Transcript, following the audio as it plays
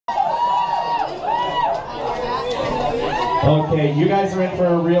Okay, you guys are in for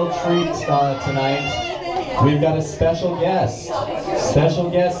a real treat tonight. We've got a special guest. Special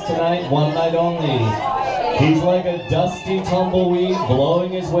guest tonight, one night only. He's like a dusty tumbleweed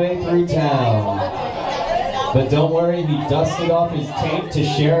blowing his way through town. But don't worry, he dusted off his tape to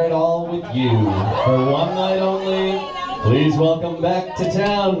share it all with you. For one night only, please welcome back to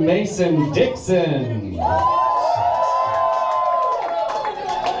town, Mason Dixon.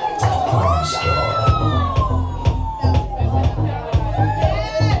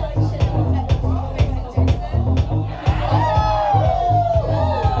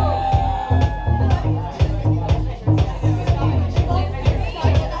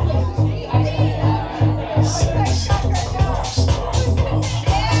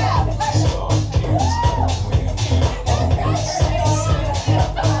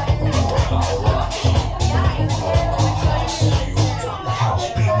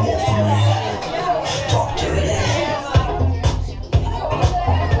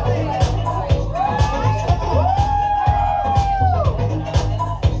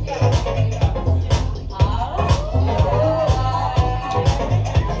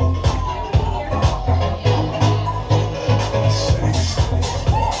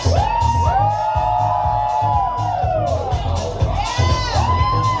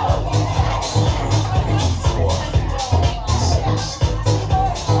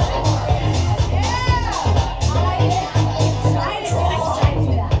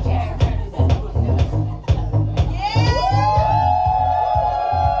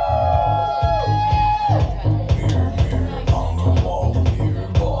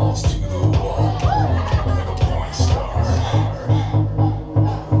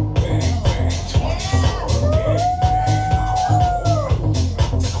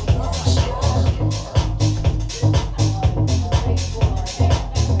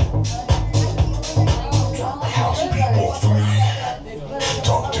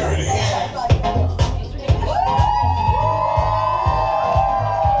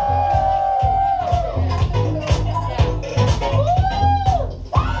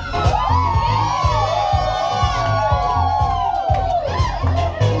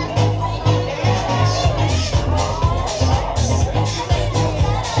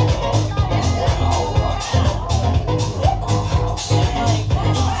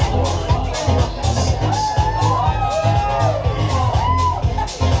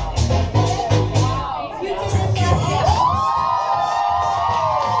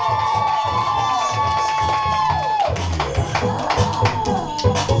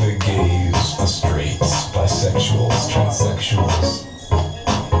 Transsexuals,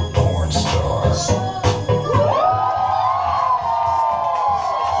 porn stars.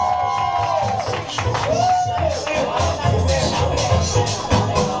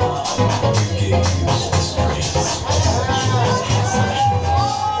 The gays, the straights, bisexuals,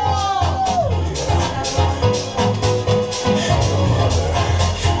 transsexuals. Your mother,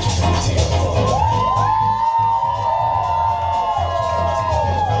 to your father.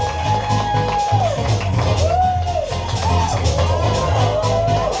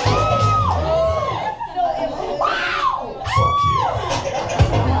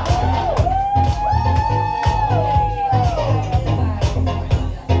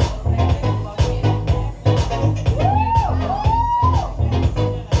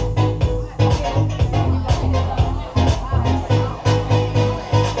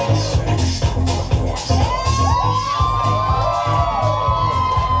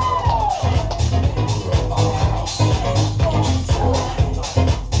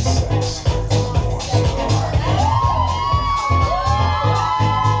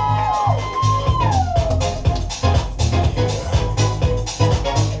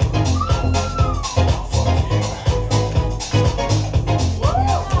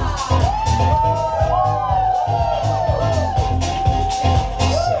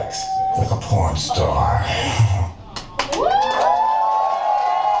 Star.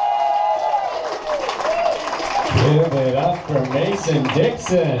 Give it up for Mason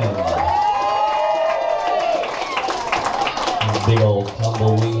Dixon. Big old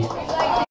tumbleweed.